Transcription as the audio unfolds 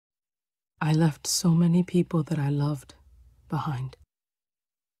I left so many people that I loved behind.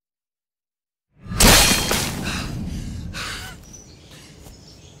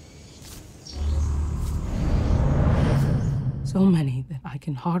 So many that I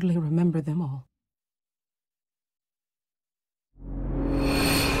can hardly remember them all.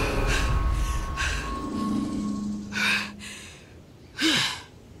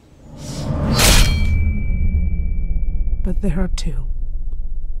 But there are two.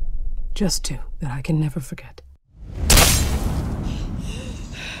 Just two that I can never forget.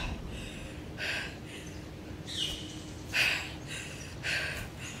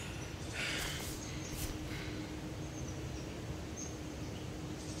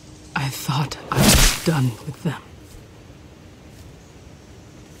 I thought I was done with them.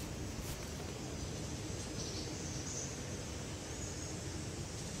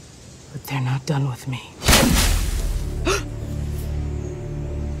 But they're not done with me.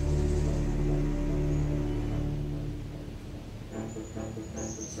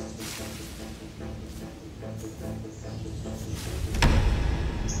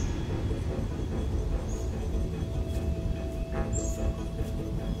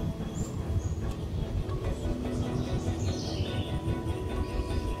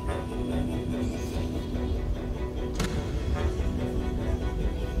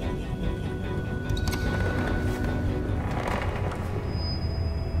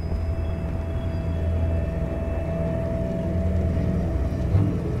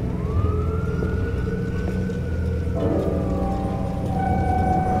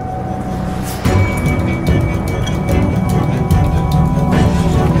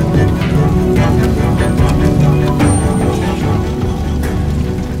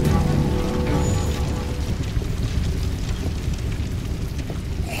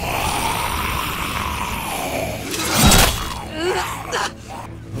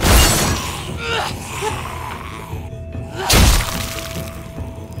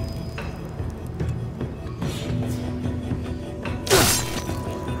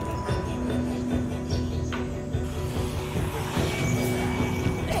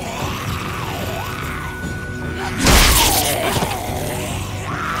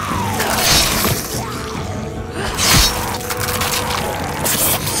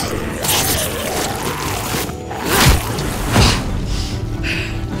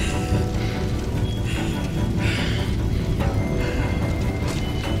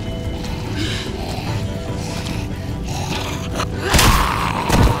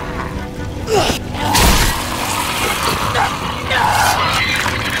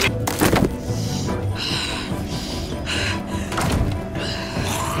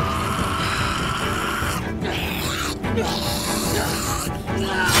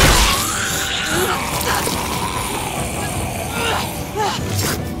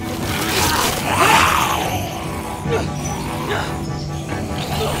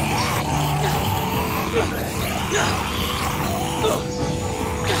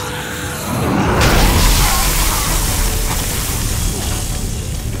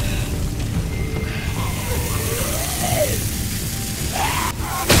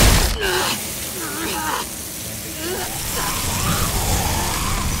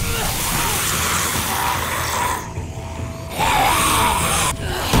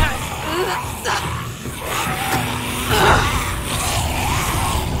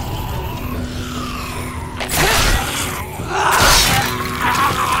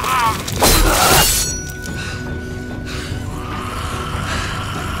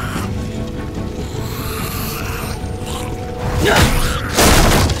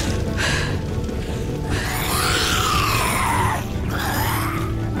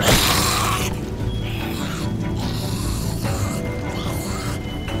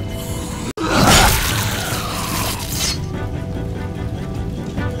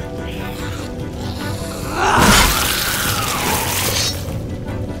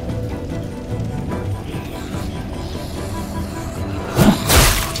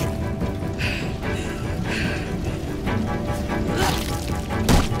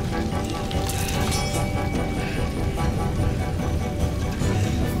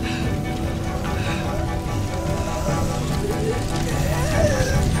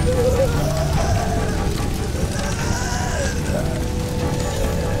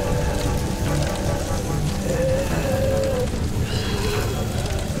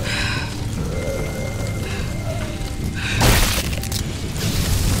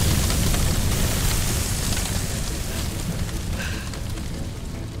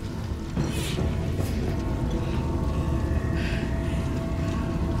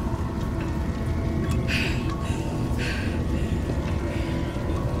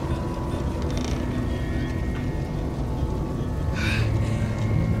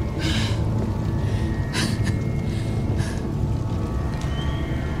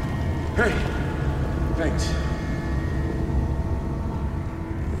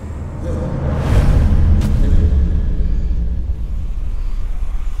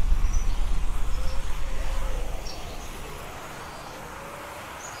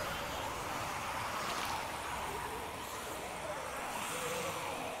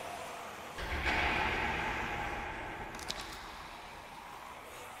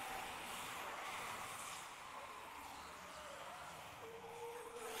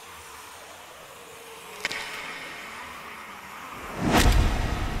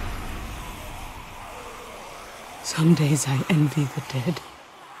 Some days I envy the dead.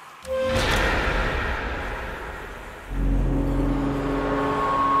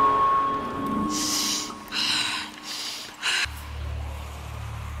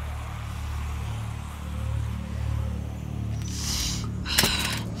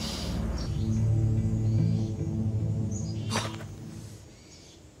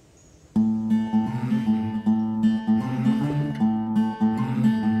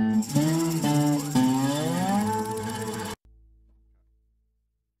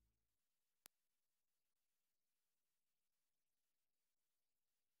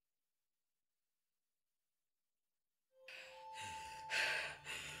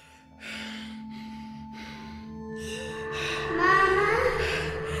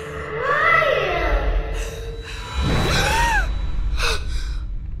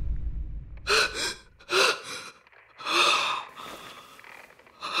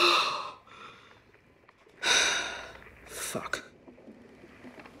 Fuck.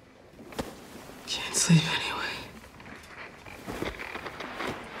 Can't sleep anyway.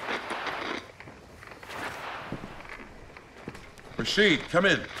 Rashid, come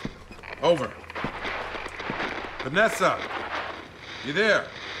in. Over. Vanessa, you there?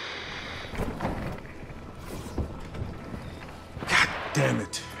 God damn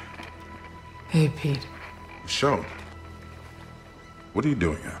it. Hey, Pete. Michonne, what are you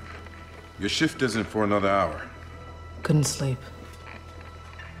doing up? Your shift isn't for another hour. Couldn't sleep.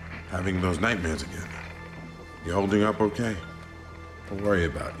 Having those nightmares again. You holding up okay? Don't worry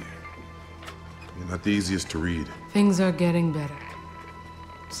about you. You're not the easiest to read. Things are getting better.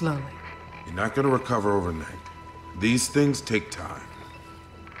 Slowly. You're not gonna recover overnight. These things take time.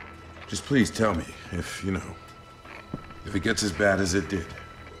 Just please tell me if, if it gets as bad as it did.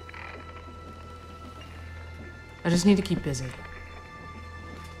 I just need to keep busy.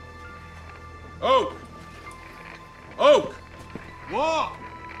 Oak! Oak! What?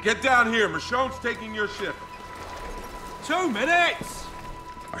 Get down here. Michonne's taking your shift. 2 minutes!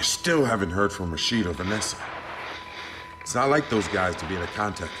 I still haven't heard from Rashid or Vanessa. It's not like those guys to be in a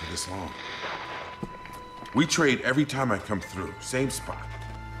contact for this long. We trade every time I come through. Same spot.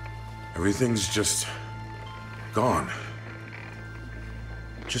 Everything's just gone.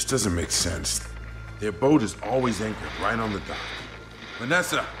 Just doesn't make sense. Their boat is always anchored right on the dock.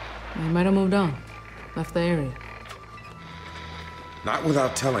 Vanessa! They might have moved on. Left the area. Not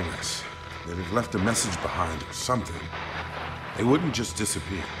without telling us. They'd have left a message behind or something. They wouldn't just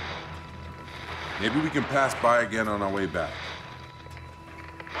disappear. Maybe we can pass by again on our way back.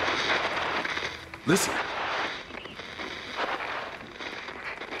 Listen.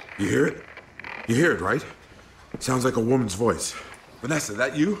 You hear it? You hear it, right? Sounds like a woman's voice. Vanessa,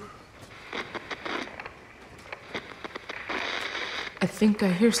 that you? I think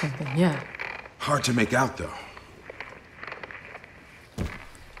I hear something, yeah. Hard to make out, though.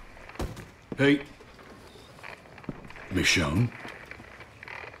 Pete. Michonne.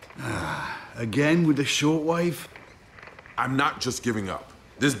 Again with the shortwave? I'm not just giving up.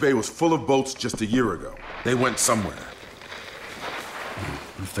 This bay was full of boats just a year ago. They went somewhere.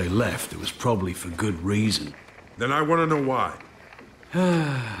 If they left, it was probably for good reason. Then I want to know why.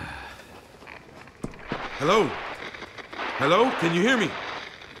 Hello? Hello? Can you hear me?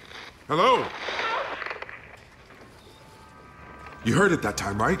 Hello? You heard it that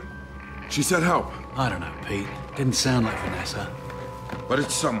time, right? She said help. I don't know, Pete. Didn't sound like Vanessa. But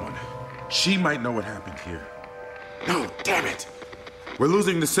it's someone. She might know what happened here. No, damn it! We're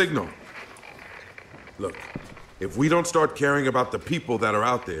losing the signal. Look, if we don't start caring about the people that are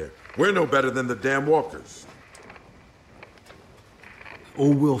out there, we're no better than the damn walkers.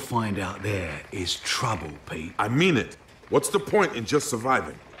 All we'll find out there is trouble, Pete. I mean it. What's the point in just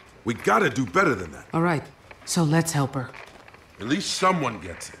surviving? We gotta do better than that. All right, so let's help her. At least someone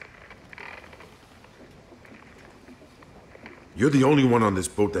gets it. You're the only one on this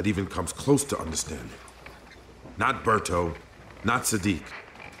boat that even comes close to understanding. Not Berto, not Sadiq,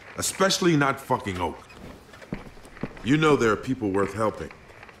 especially not fucking Oak. You know there are people worth helping.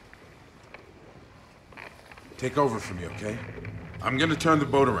 Take over for me, okay? I'm gonna turn the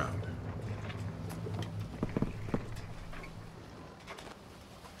boat around.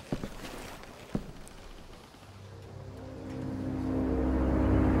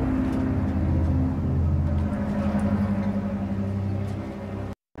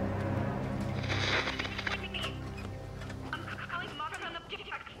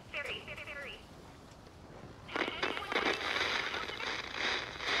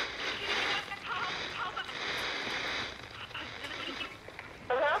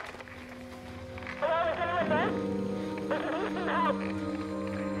 Hello?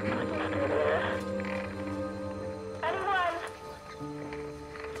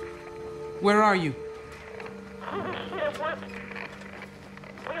 Where are you? We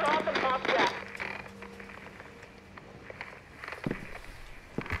lost him, Bob Jack.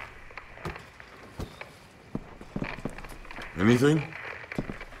 Anything?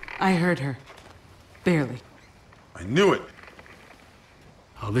 I heard her. Barely. I knew it.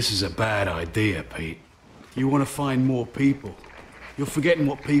 Oh, this is a bad idea, Pete. You want to find more people. You're forgetting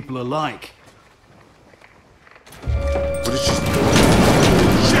what people are like. What did she...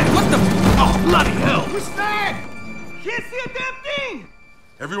 Shit, what the... Oh, bloody hell! What's that? Can't see a damn thing!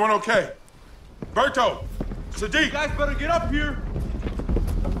 Everyone okay? Berto! Sadiq! You guys better get up here.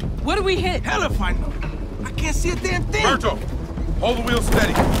 What do we hit? Hell if I know. I can't see a damn thing. Berto! Hold the wheel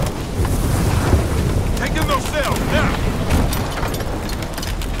steady. Take in those sails, now!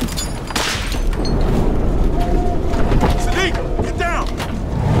 Sadiq, get down!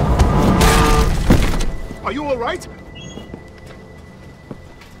 Are you all right?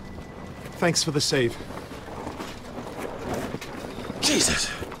 Thanks for the save.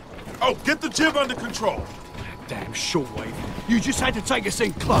 Jesus! Oh, get the jib under control. Damn shortwave. You just had to take us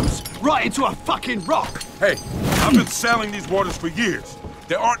in close, right into a fucking rock. Hey, I've been sailing these waters for years.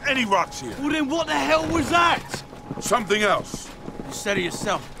 There aren't any rocks here. Well, then what the hell was that? Something else. You said it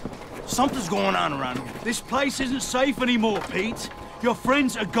yourself. Something's going on around here. This place isn't safe anymore, Pete. Your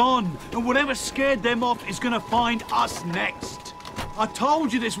friends are gone, and whatever scared them off is gonna find us next. I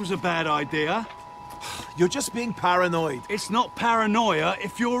told you this was a bad idea. You're just being paranoid. It's not paranoia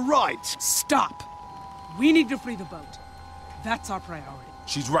if you're right. Stop! We need to free the boat. That's our priority.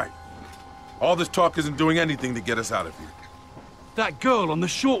 She's right. All this talk isn't doing anything to get us out of here. That girl on the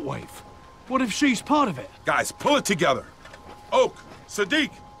shortwave. What if she's part of it? Guys, pull it together. Oak,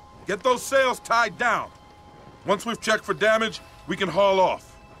 Sadiq, get those sails tied down. Once we've checked for damage, we can haul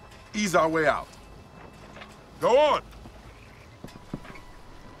off. Ease our way out. Go on.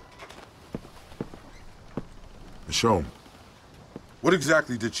 Michonne, what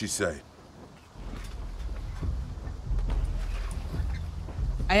exactly did she say?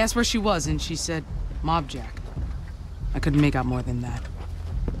 I asked where she was, and she said, Mob Jack. I couldn't make out more than that.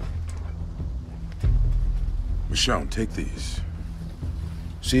 Michonne, take these.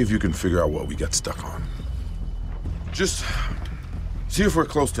 See if you can figure out what we got stuck on. Just see if we're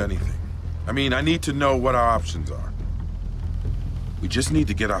close to anything. I mean, I need to know what our options are. We just need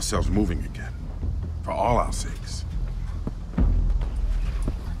to get ourselves moving again. For all our sakes.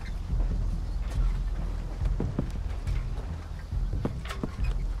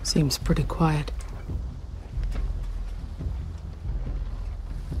 Seems pretty quiet.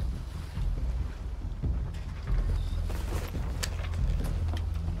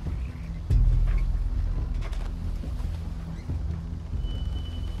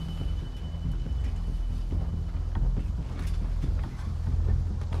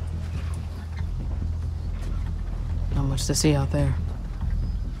 Not much to see out there.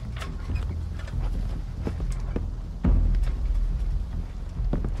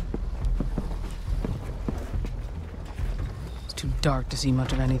 Too dark to see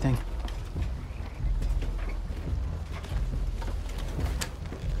much of anything.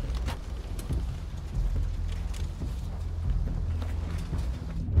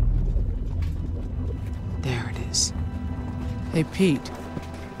 There it is. Hey, Pete.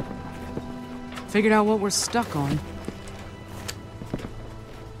 Figured out what we're stuck on.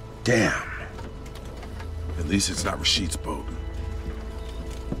 Damn. At least it's not Rashid's boat.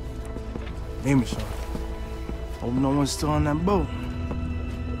 Hey, Michonne. Hope no one's still on that boat.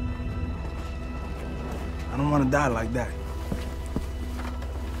 I don't want to die like that.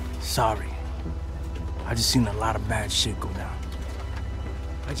 Sorry. I just seen a lot of bad shit go down.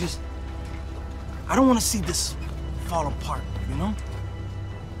 I don't want to see this fall apart, you know?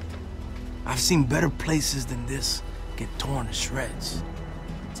 I've seen better places than this get torn to shreds.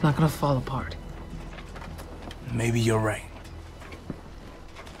 It's not gonna fall apart. Maybe you're right.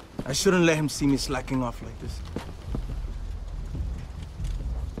 I shouldn't let him see me slacking off like this.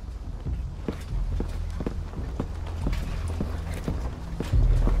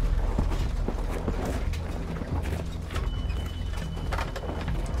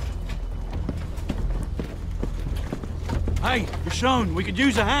 Hey, Michonne, we could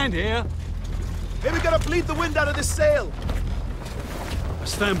use a hand here. Hey, we gotta bleed the wind out of this sail. I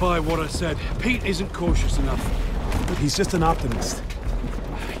stand by what I said. Pete isn't cautious enough. But he's just an optimist.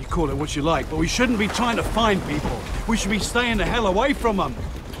 You call it what you like, but we shouldn't be trying to find people. We should be staying the hell away from them.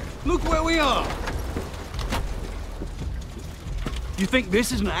 Look where we are. You think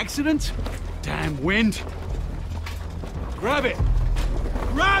this is an accident? Damn wind. Grab it!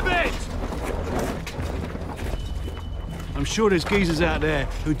 Grab it! I'm sure there's geezers out there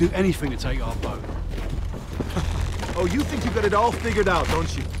who'd do anything to take our boat. Oh, you think you got it all figured out,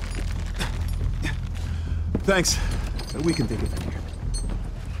 don't you? Thanks. We can think of it here.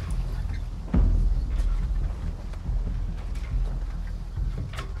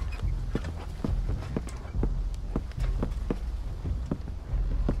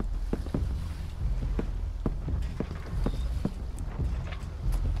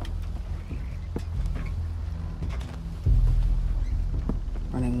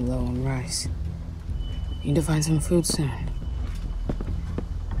 Running low on rice. Need to find some food soon.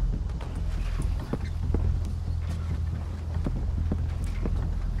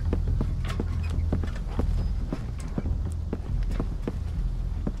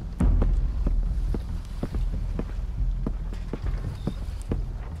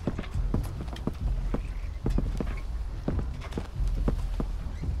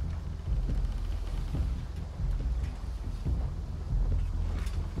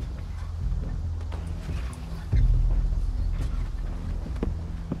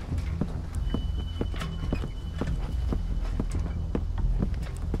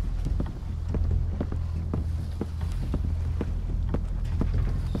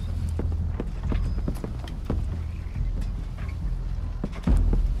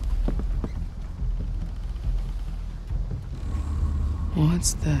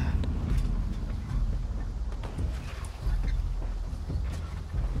 What's that?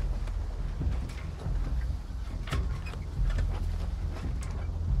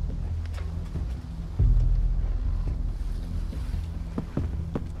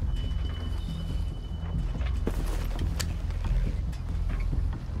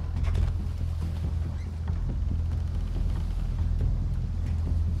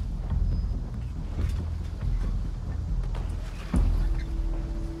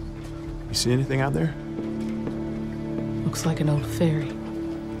 You see anything out there? Looks like an old ferry.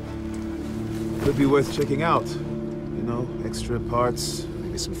 Could be worth checking out. You know, extra parts,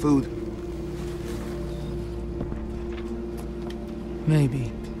 maybe some food.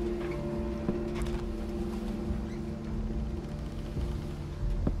 Maybe.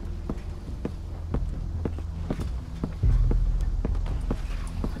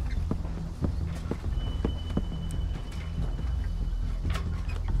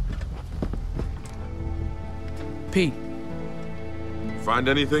 Pete, Find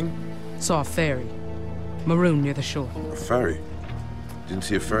anything? saw a ferry. Maroon near the shore. A ferry? Didn't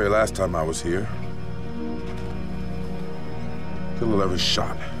see a ferry last time I was here. Tiller lever's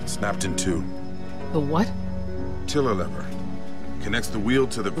shot. It snapped in two. The what? Tiller lever. Connects the wheel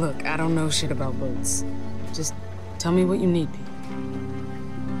to the... Look, I don't know shit about boats. Just tell me what you need, Pete.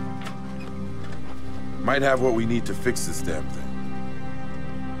 Might have what we need to fix this damn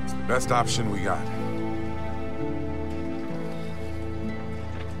thing. It's the best option we got.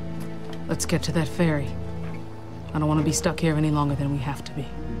 Let's get to that ferry. I don't want to be stuck here any longer than we have to be.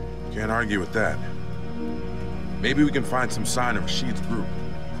 Can't argue with that. Maybe we can find some sign of Rashid's group.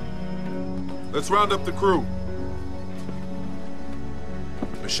 Let's round up the crew.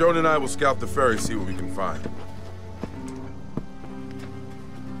 Michonne and I will scout the ferry, see what we can find.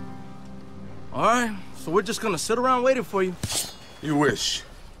 All right, so we're just gonna sit around waiting for you. You wish.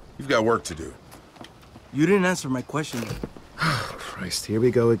 You've got work to do. You didn't answer my question. Christ, here we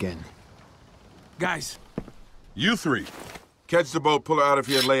go again. Guys, You three, catch the boat, pull her out of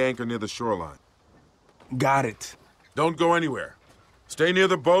here, and lay anchor near the shoreline. got it. Don't go anywhere. Stay near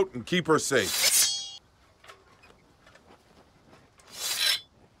the boat and keep her safe.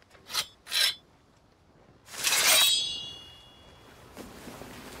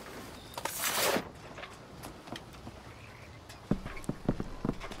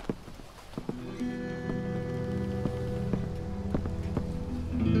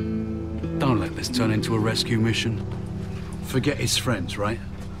 Don't let this turn into a rescue mission. Forget his friends, right?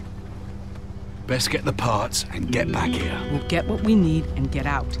 Best get the parts and get back here. We'll get what we need and get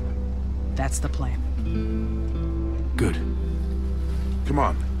out. That's the plan. Good. Come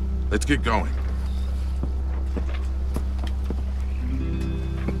on, let's get going.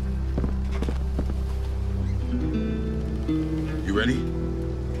 You ready?